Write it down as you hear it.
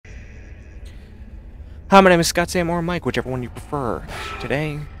Hi, my name is Scott, Sam, or Mike, whichever one you prefer.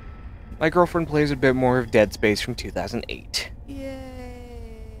 Today, my girlfriend plays a bit more of Dead Space from 2008.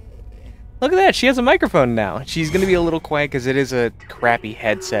 Yay. Look at that, she has a microphone now. She's gonna be a little quiet because it is a crappy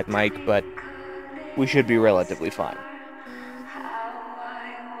headset mic, but we should be relatively fine.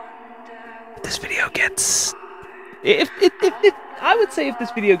 If this video gets... I would say if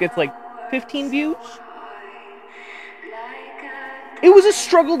this video gets like 15 views. It was a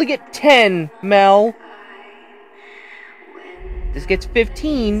struggle to get 10, Mel. This gets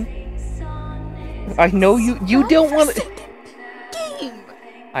 15. I know you don't want to. Game.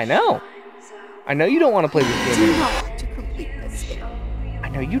 I know you don't want to play this game Do anymore. not to complete this game. I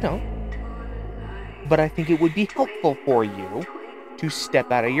know you don't. But I think it would be helpful for you to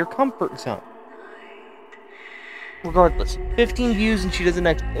step out of your comfort zone. Regardless, 15 views and she does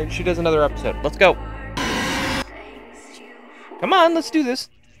another episode. Let's go. Come on, let's do this.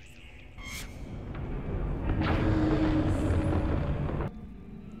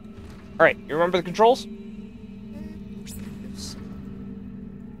 Alright, you remember the controls? You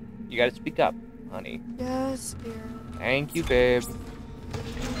gotta speak up, honey. Yes, dear. Thank you, babe.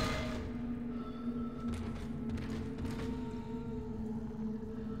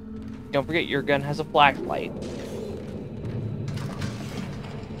 Don't forget your gun has a flashlight.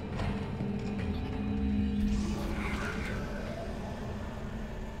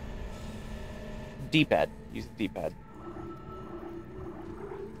 D-pad. Use the D-pad.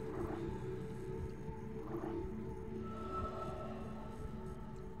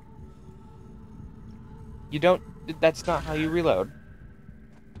 You don't... That's not how you reload.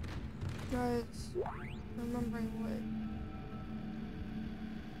 Guys, remembering what?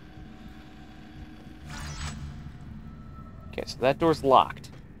 Okay, so that door's locked.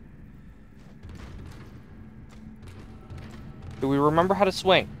 Do we remember how to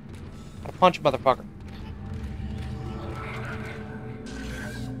swing? How to punch a motherfucker?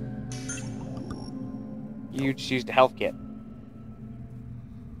 You just used a health kit.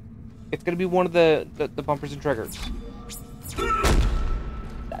 It's gonna be one of the bumpers and triggers.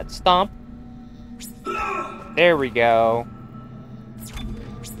 That's stomp. There we go.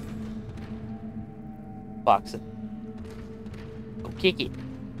 Box it. Go kick it.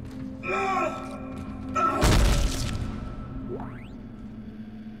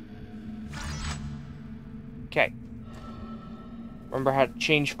 Okay. Remember how to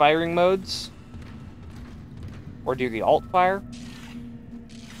change firing modes? Or do the alt fire?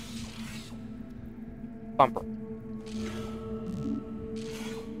 Bumper.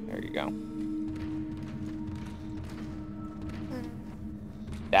 There you go.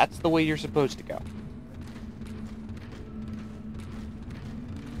 That's the way you're supposed to go.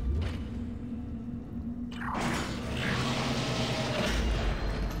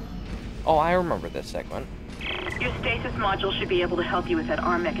 Oh, I remember this segment. Your stasis module should be able to help you with that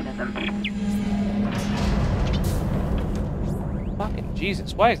arm mechanism. Fucking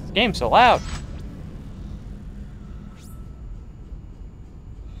Jesus, why is this game so loud?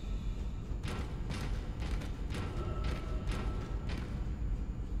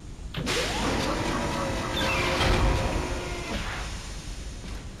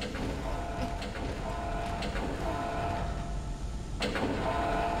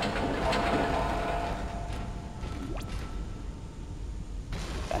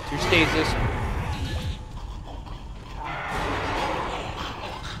 That's your stasis.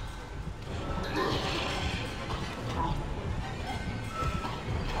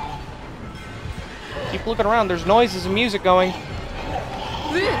 Keep looking around, there's noises and music going.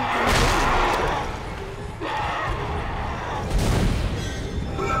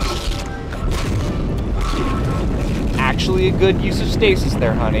 Actually a good use of stasis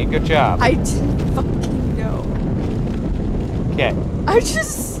there, honey. Good job. I didn't fucking know. Okay. I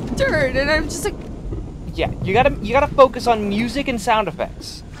just stirred and I'm just like... Yeah, you gotta focus on music and sound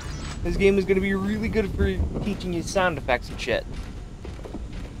effects. This game is gonna be really good for teaching you sound effects and shit.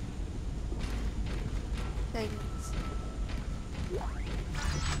 Thanks.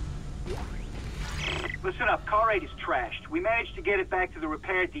 Listen up, car 8 is trashed. We managed to get it back to the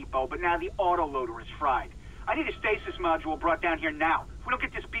repair depot, but now the autoloader is fried. I need a stasis module brought down here now. If we don't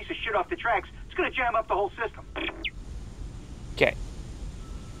get this piece of shit off the tracks, it's gonna jam up the whole system. Okay.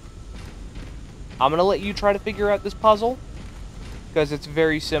 I'm gonna let you try to figure out this puzzle, because it's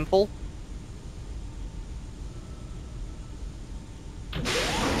very simple.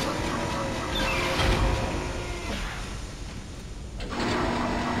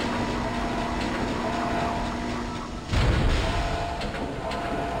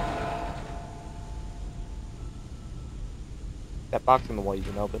 That box on the wall you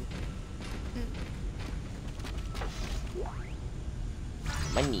can open.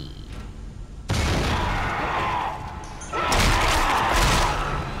 Money.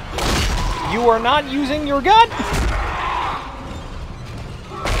 You are not using your gun!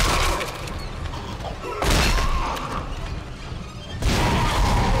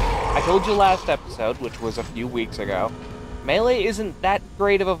 I told you last episode, which was a few weeks ago, melee isn't that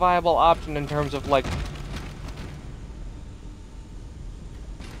great of a viable option in terms of, like,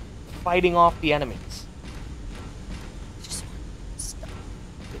 fighting off the enemies. Just stop.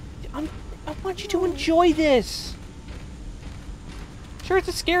 I want you to enjoy this. Sure, it's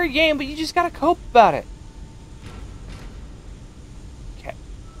a scary game, but you just gotta cope about it. Okay.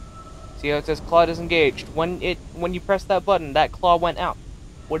 See how it says claw disengaged? When you press that button, that claw went out.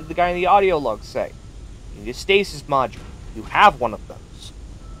 What did the guy in the audio log say? You need a stasis module. You have one of those.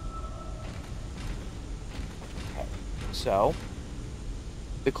 Okay. So,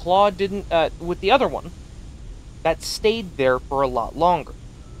 the claw didn't, with the other one, that stayed there for a lot longer.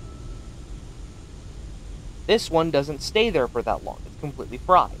 This one doesn't stay there for that long. It's completely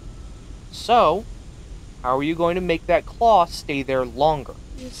fried. So, how are you going to make that claw stay there longer?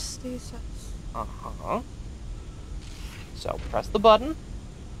 Just stasis. Uh-huh. So, press the button.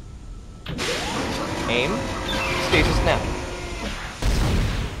 Aim. Stasis now.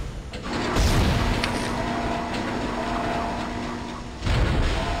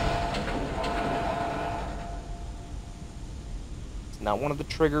 It's not one of the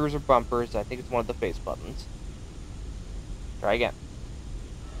triggers or bumpers. I think it's one of the face buttons. Try again.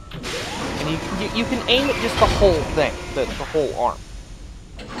 And you can aim at just the whole thing, the whole arm.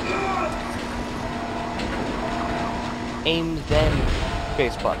 Aim, then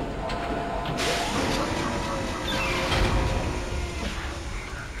face button.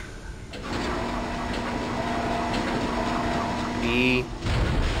 B.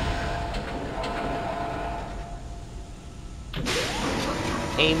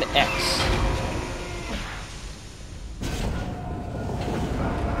 Aim X.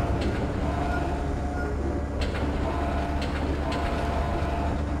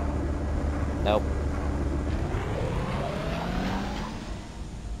 Nope.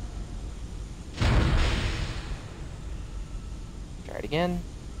 Try it again.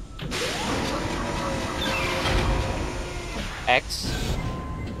 X.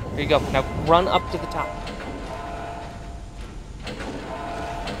 There you go. Now run up to the top.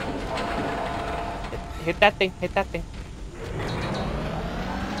 Hit that thing. Hit that thing.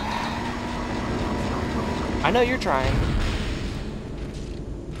 I know you're trying.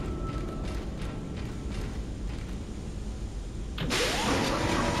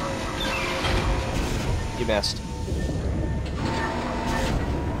 You missed.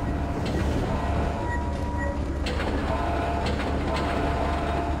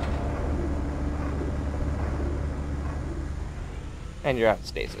 And you're out of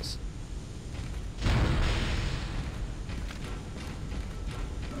stasis.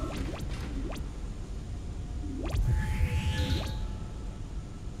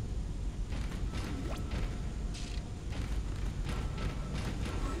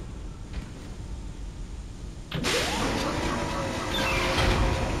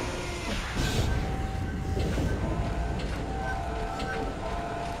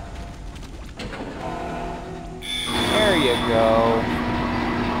 There you go.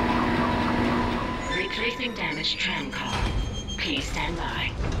 Replacing damaged tram car. Please stand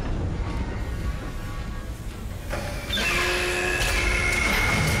by.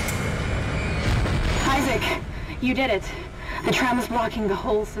 Isaac, you did it. The tram is blocking the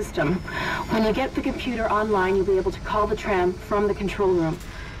whole system. When you get the computer online, you'll be able to call the tram from the control room.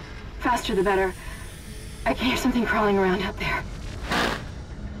 Faster the better. I can hear something crawling around out there.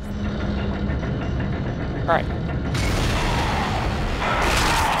 Alright.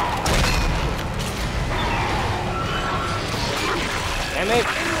 Damn it.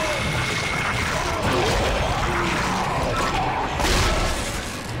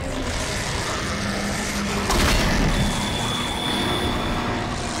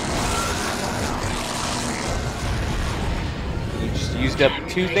 You just used up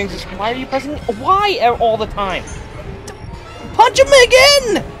 2 things. Why are you pressing Y all the time? Punch him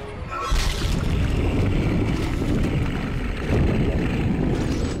again!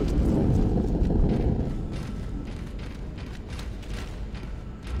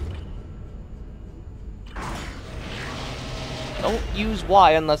 Don't use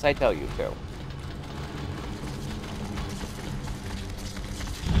Y unless I tell you to.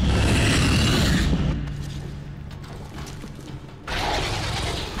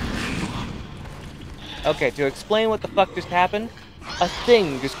 Okay, to explain what the fuck just happened, a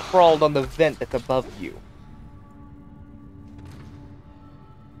thing just crawled on the vent that's above you.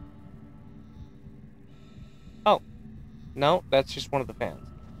 No, that's just one of the fans.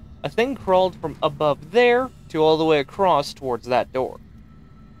 A thing crawled from above there to all the way across towards that door.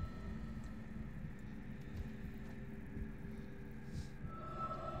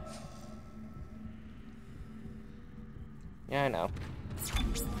 Yeah, I know.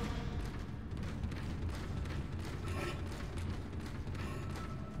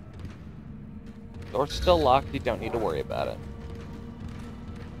 Door's still locked, you don't need to worry about it.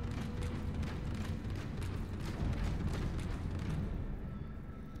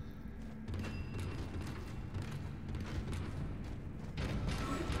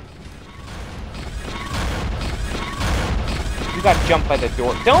 You got jumped by the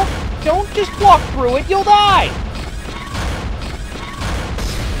door. Don't just walk through it, you'll die!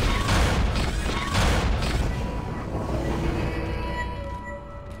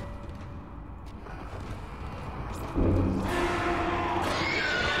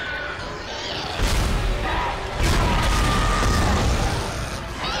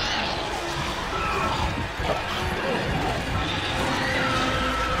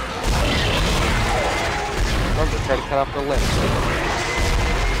 Try to cut off their limbs.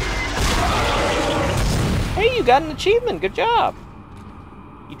 Hey, you got an achievement. Good job.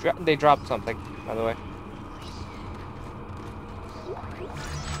 They dropped something, by the way.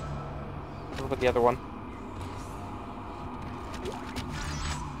 What about the other one?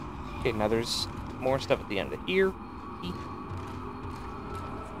 Okay, now there's more stuff at the end of here.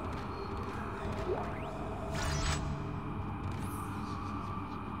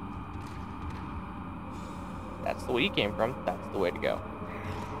 That's the way you came from. That's the way to go.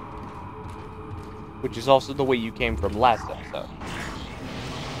 Which is also the way you came from last episode.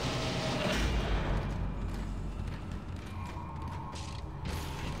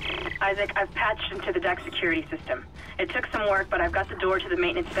 Isaac, I've patched into the deck security system. It took some work, but I've got the door to the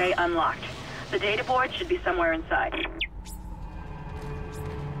maintenance bay unlocked. The data board should be somewhere inside.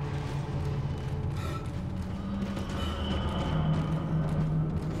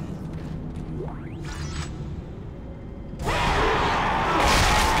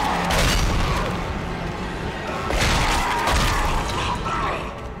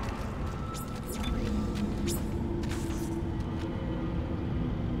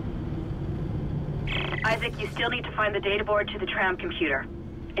 Isaac, you still need to find the data board to the tram computer.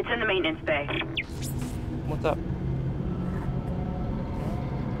 It's in the maintenance bay. What's up?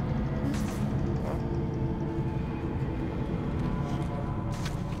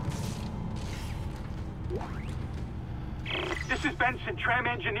 This is Benson, Tram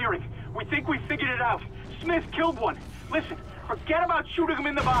Engineering. We think we figured it out. Smith killed one. Listen, forget about shooting him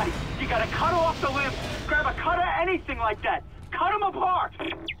in the body. You gotta cut off the limbs, grab a cutter, anything like that. Cut him apart!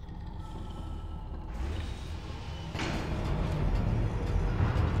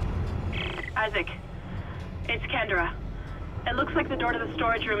 Isaac, it's Kendra. It looks like the door to the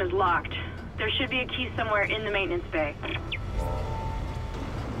storage room is locked. There should be a key somewhere in the maintenance bay.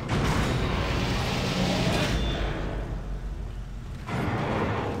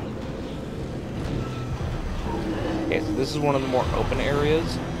 Okay, so this is one of the more open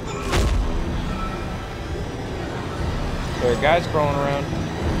areas. There are guys crawling around.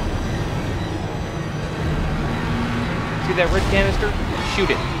 See that red canister?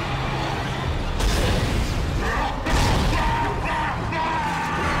 Shoot it.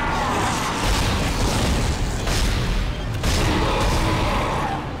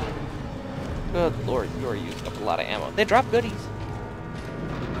 Good lord, you are using up a lot of ammo. They drop goodies.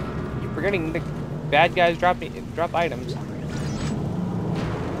 You're forgetting the bad guys drop items.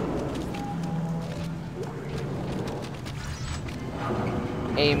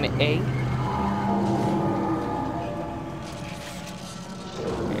 Aim A.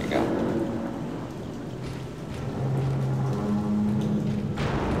 There you go.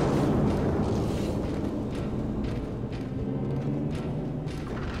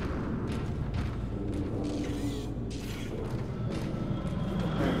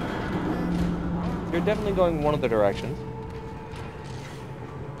 You're definitely going one of the directions.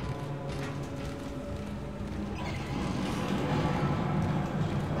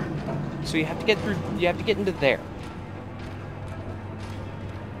 So you have to get through. You have to get into there,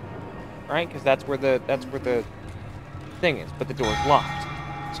 right? Because that's where the thing is. But the door's locked,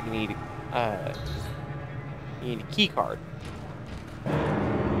 so you need a key card,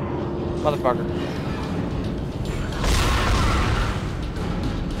 motherfucker.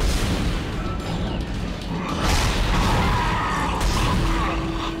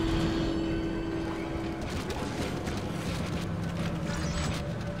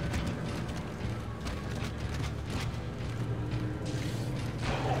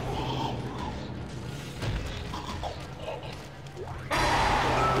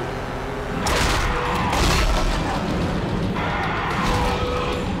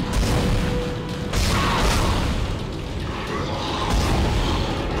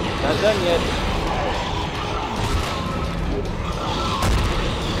 not done yet.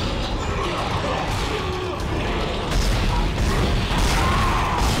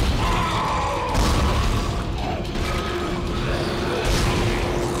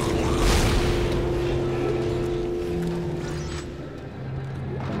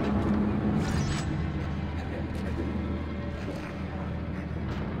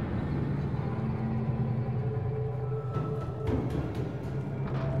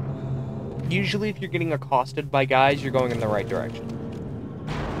 Usually if you're getting accosted by guys, you're going in the right direction.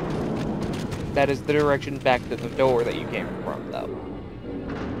 That is the direction back to the door that you came from, though.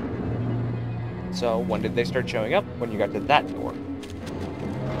 So, when did they start showing up? When you got to that door.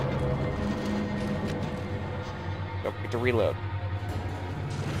 Don't forget to reload.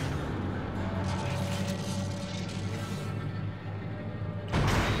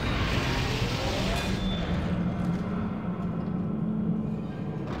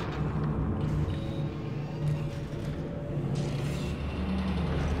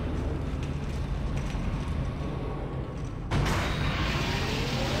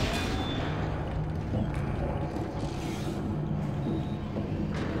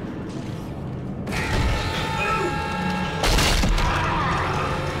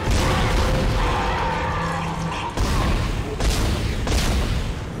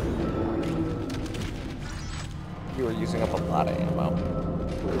 You were using up a lot of ammo.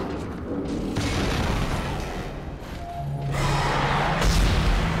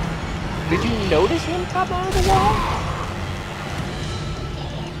 Did you notice him pop out of the wall?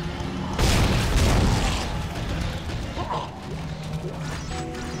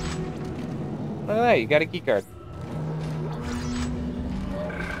 Look at that, you got a keycard.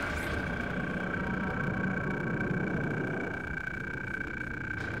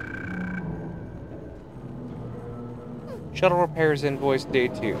 Shuttle repairs invoice day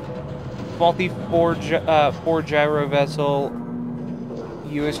 2. Faulty 4 gyro vessel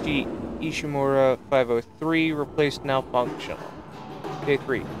USG Ishimura 503 replaced, now functional. Day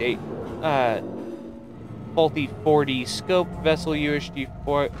 3. Date. Faulty 4D scope vessel USG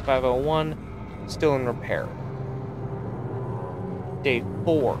 501 still in repair. Day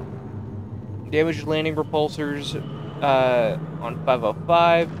 4. Damaged landing repulsors on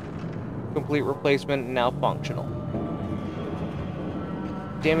 505. Complete replacement, now functional.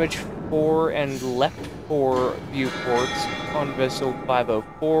 Damage 4 and left 4 viewports on vessel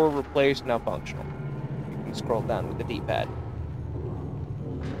 504, replaced, now functional. You can scroll down with the D-pad.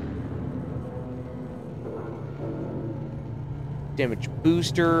 Damage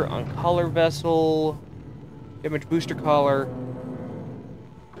booster on collar vessel. Damage booster collar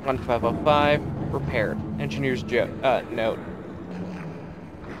on 505, repaired. Engineer's note.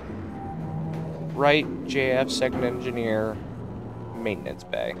 Right, JF, second engineer. Maintenance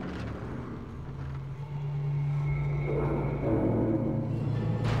bay.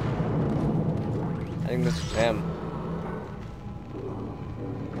 I think this is him.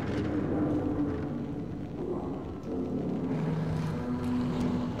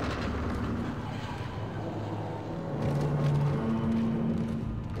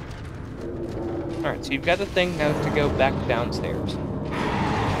 Alright, so you've got the thing now to go back downstairs.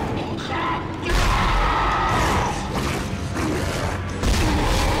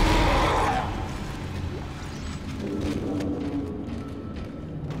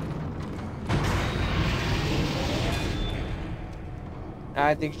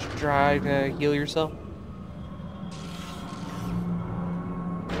 I think you should try to heal yourself.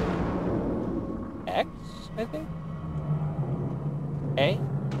 X, I think? A?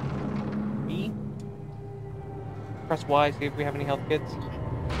 B? Press Y, see if we have any health kits.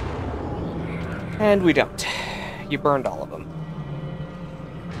 And we don't. You burned all of them.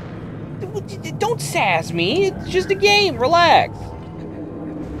 Don't sass me, it's just a game, relax.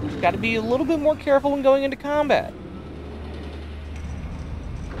 Gotta be a little bit more careful when going into combat.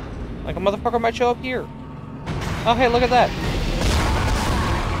 Like a motherfucker might show up here. Oh, hey, look at that.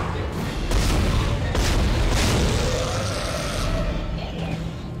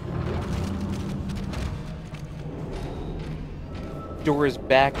 Door is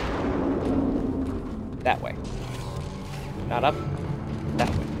back. That way. Not up. That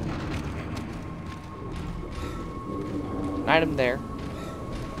way. An item there.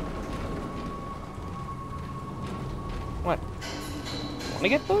 What? Want to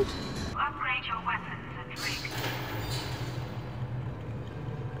get those? Upgrade your weapons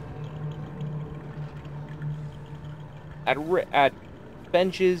and rig. At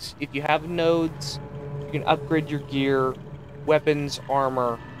benches, if you have nodes, you can upgrade your gear, weapons,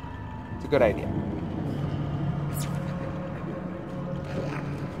 armor. It's a good idea.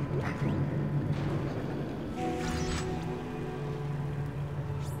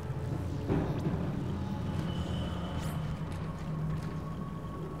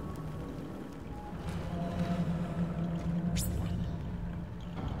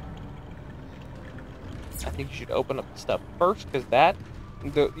 I think you should open up the stuff first, because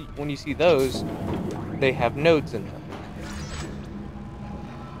when you see those, they have nodes in them.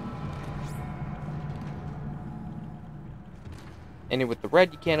 Any with the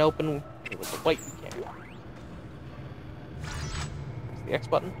red you can't open, any with the white you can't. There's the X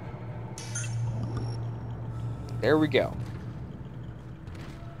button. There we go.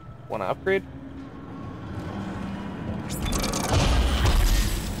 Want to upgrade?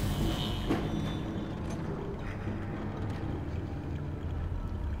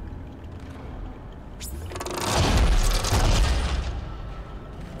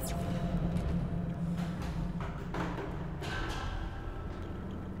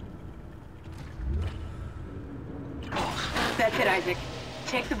 That's it, Isaac.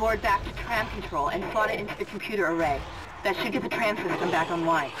 Take the board back to tram control and slot it into the computer array. That should get the tram system back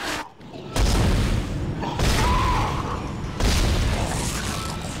online.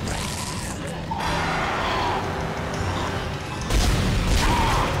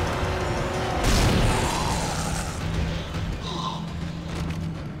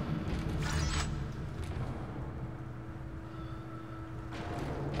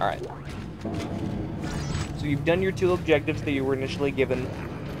 Alright. So you've done your 2 objectives that you were initially given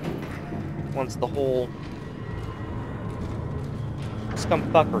once the whole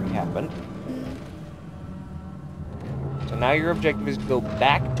scumfuckery happened. So now your objective is to go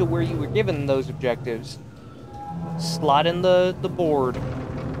back to where you were given those objectives, slot in the board,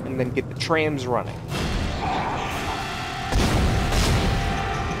 and then get the trams running.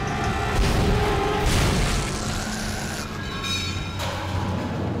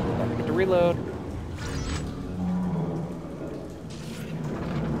 Don't forget to reload.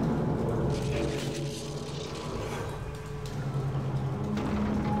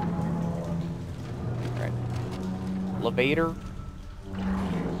 Elevator.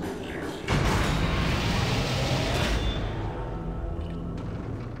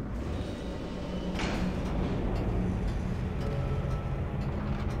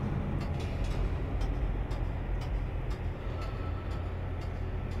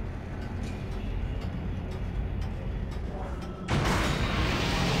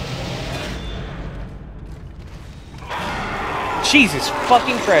 Jesus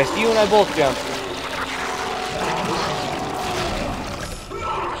fucking Christ, you and I both jumped.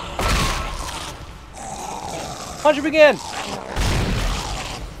 Punch him again!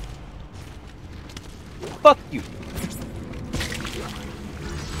 Fuck you!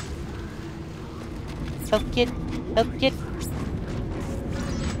 Health kit! Health kit!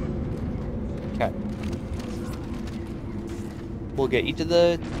 Okay. We'll get you to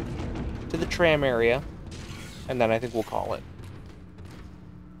the tram area, and then I think we'll call it.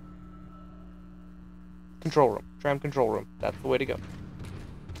 Control room. Tram control room. That's the way to go.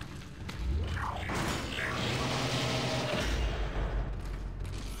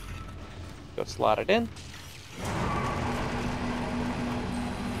 Go slot it in.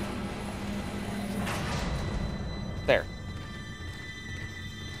 There.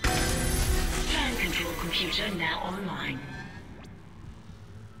 Tram control computer now online.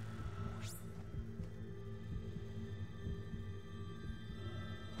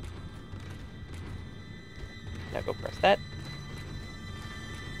 Now go press that.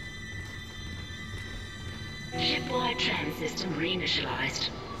 Shipwide tram system reinitialized.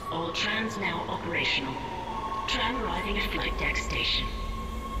 All trams now operational. Tram arriving at flight deck station.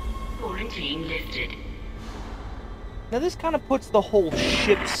 Quarantine lifted. Now this kind of puts the whole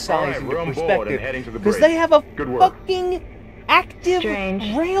ship size Alright, we're into on board and perspective, heading to the because bridge. they have a Good work. fucking active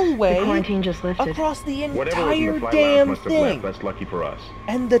Strange. railway The quarantine just lifted. across the Whatever was in entire the flight lounge damn must have left. thing, That's lucky for us.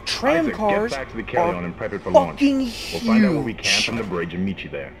 and the tram Isaac, cars get back to the are carry-on and prep it for launch. fucking We'll huge. find out where we camp on the bridge and meet you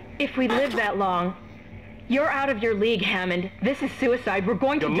there. If we live that long, you're out of your league, Hammond. This is suicide. We're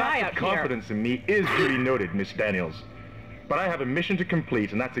going to Your die lack out of here. confidence in me is duly noted, Miss Daniels. But I have a mission to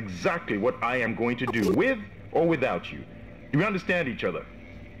complete, and that's exactly what I am going to do, with or without you. Do we understand each other?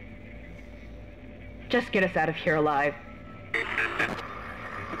 Just get us out of here alive.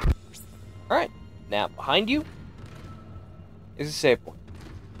 Alright, now behind you is a save point.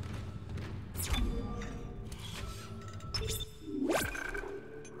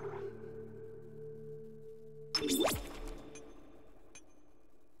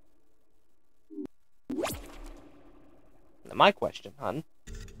 Now my question, hon,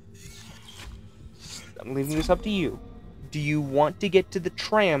 I'm leaving this up to you. Do you want to get to the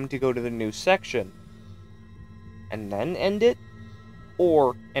tram to go to the new section and then end it,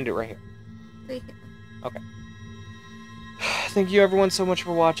 or end it right here? Right here. Okay. Thank you everyone so much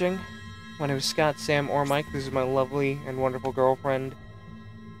for watching. My name is Scott, Sam, or Mike. This is my lovely and wonderful girlfriend.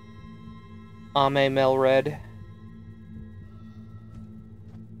 Ame Melred.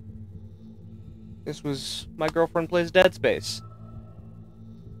 This was My Girlfriend Plays Dead Space.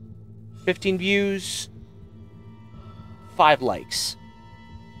 15 views, 5 likes,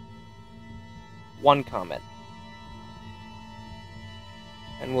 1 comment.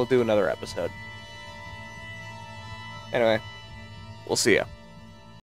 And we'll do another episode. Anyway, we'll see ya.